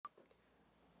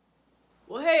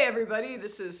Well, hey everybody,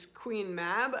 this is Queen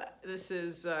Mab. This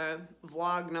is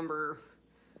vlog number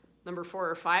 4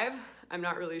 or 5. I'm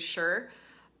not really sure.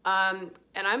 And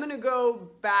I'm gonna go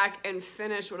back and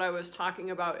finish what I was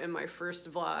talking about in my first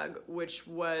vlog, which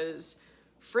was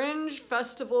Fringe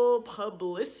Festival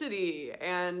publicity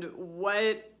and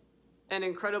what an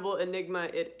incredible enigma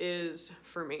it is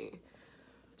for me.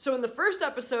 So in the first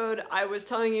episode, I was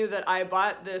telling you that I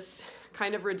bought this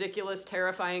kind of ridiculous,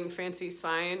 terrifying, fancy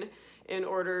sign in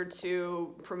order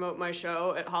to promote my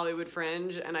show at Hollywood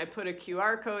Fringe, and I put a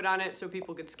QR code on it so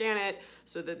people could scan it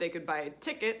so that they could buy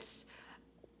tickets.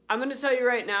 I'm gonna tell you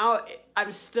right now,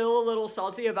 I'm still a little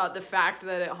salty about the fact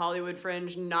that at Hollywood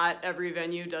Fringe, not every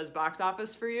venue does box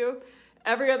office for you.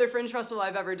 Every other Fringe festival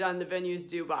I've ever done, the venues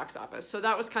do box office. So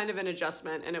that was kind of an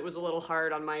adjustment, and it was a little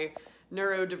hard on my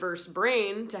neurodiverse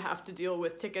brain to have to deal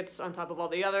with tickets on top of all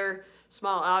the other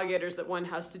small alligators that one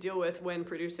has to deal with when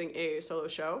producing a solo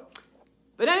show.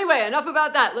 But anyway, enough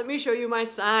about that. Let me show you my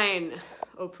sign.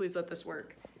 Oh, please let this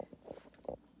work.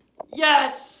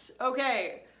 Yes!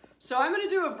 Okay. So I'm going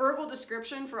to do a verbal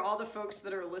description for all the folks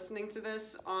that are listening to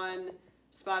this on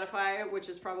Spotify, which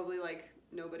is probably like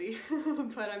nobody,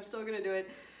 but I'm still going to do it.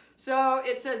 So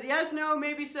it says yes, no,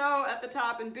 maybe so at the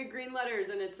top in big green letters,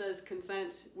 and it says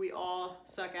consent. We all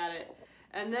suck at it.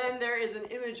 And then there is an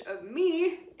image of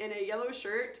me in a yellow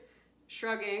shirt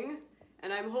shrugging,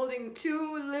 and I'm holding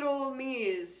two little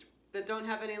me's that don't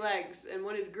have any legs, and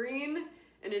one is green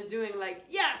and is doing like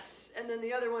yes, and then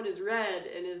the other one is red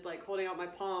and is like holding out my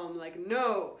palm like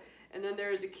no. And then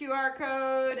there's a QR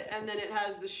code, and then it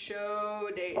has the show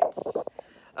dates.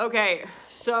 Okay,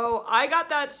 so I got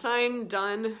that sign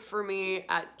done for me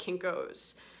at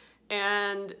Kinko's.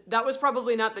 And that was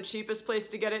probably not the cheapest place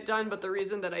to get it done, but the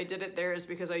reason that I did it there is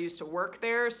because I used to work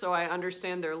there, so I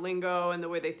understand their lingo and the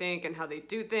way they think and how they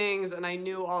do things, and I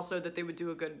knew also that they would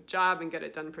do a good job and get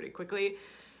it done pretty quickly.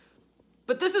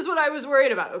 But this is what I was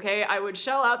worried about, okay? I would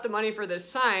shell out the money for this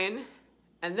sign,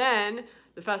 and then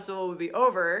the festival would be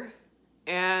over,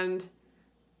 and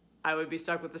I would be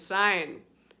stuck with the sign,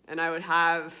 and I would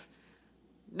have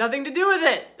nothing to do with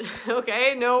it,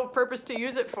 okay? No purpose to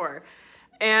use it for.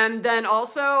 And then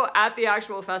also at the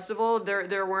actual festival,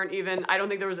 there weren't even, I don't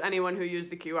think there was anyone who used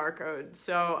the QR code.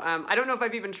 So I don't know if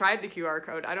I've even tried the QR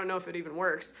code. I don't know if it even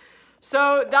works.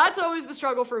 So that's always the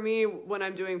struggle for me when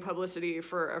I'm doing publicity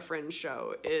for a Fringe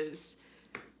show is,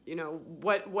 you know,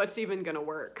 what's even gonna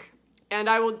work? And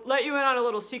I will let you in on a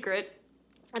little secret.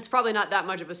 It's probably not that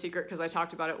much of a secret because I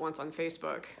talked about it once on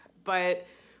Facebook. But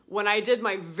when I did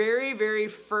my very, very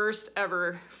first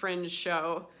ever Fringe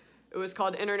show, it was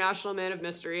called International Man of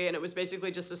Mystery, and it was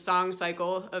basically just a song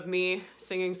cycle of me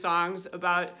singing songs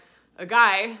about a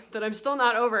guy that I'm still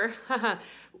not over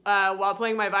while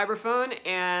playing my vibraphone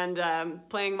and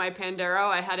playing my Pandero.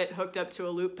 I had it hooked up to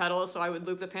a loop pedal, so I would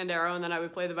loop the Pandero, and then I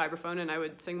would play the vibraphone, and I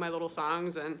would sing my little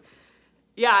songs. And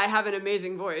yeah, I have an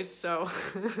amazing voice, so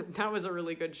that was a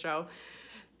really good show.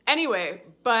 Anyway,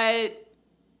 but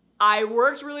I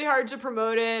worked really hard to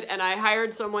promote it, and I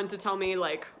hired someone to tell me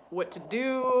like what to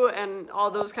do and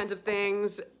all those kinds of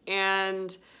things.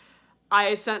 And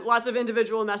I sent lots of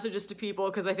individual messages to people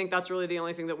because I think that's really the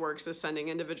only thing that works is sending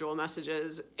individual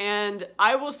messages. And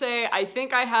I will say, I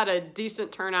think I had a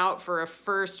decent turnout for a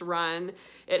first run.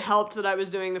 It helped that I was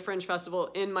doing the Fringe Festival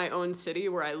in my own city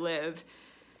where I live.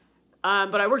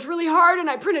 But I worked really hard, and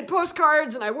I printed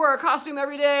postcards, and I wore a costume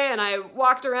every day, and I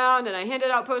walked around, and I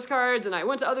handed out postcards, and I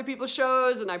went to other people's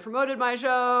shows, and I promoted my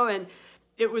show, and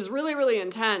it was really, really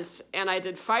intense. And I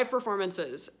did 5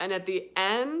 performances, and at the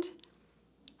end,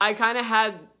 I kind of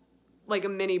had like a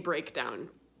mini breakdown.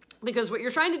 Because what you're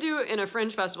trying to do in a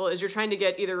Fringe festival is you're trying to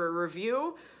get either a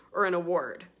review or an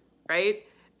award, right?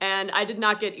 And I did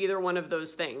not get either one of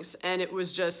those things, and it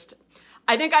was just,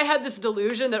 I think I had this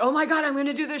delusion that, oh my God, I'm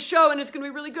gonna do this show and it's gonna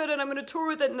be really good and I'm gonna tour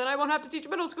with it and then I won't have to teach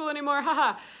middle school anymore,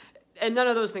 haha. And none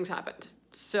of those things happened.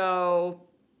 So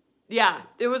yeah,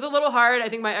 it was a little hard. I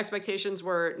think my expectations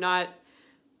were not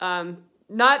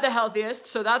the healthiest.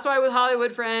 So that's why with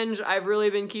Hollywood Fringe, I've really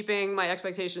been keeping my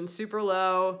expectations super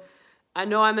low. I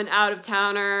know I'm an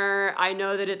out-of-towner. I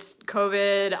know that it's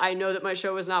COVID. I know that my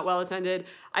show was not well attended.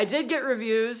 I did get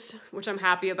reviews, which I'm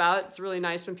happy about. It's really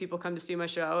nice when people come to see my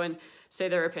show and say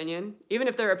their opinion. Even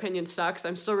if their opinion sucks,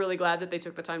 I'm still really glad that they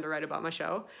took the time to write about my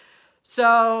show.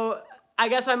 So I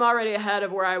guess I'm already ahead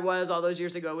of where I was all those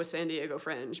years ago with San Diego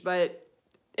Fringe, but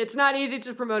it's not easy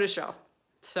to promote a show.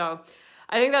 So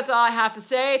I think that's all I have to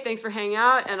say. Thanks for hanging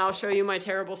out, and I'll show you my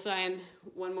terrible sign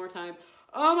one more time.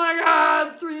 Oh my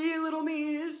God, 3 little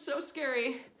me's, so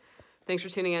scary. Thanks for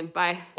tuning in, bye.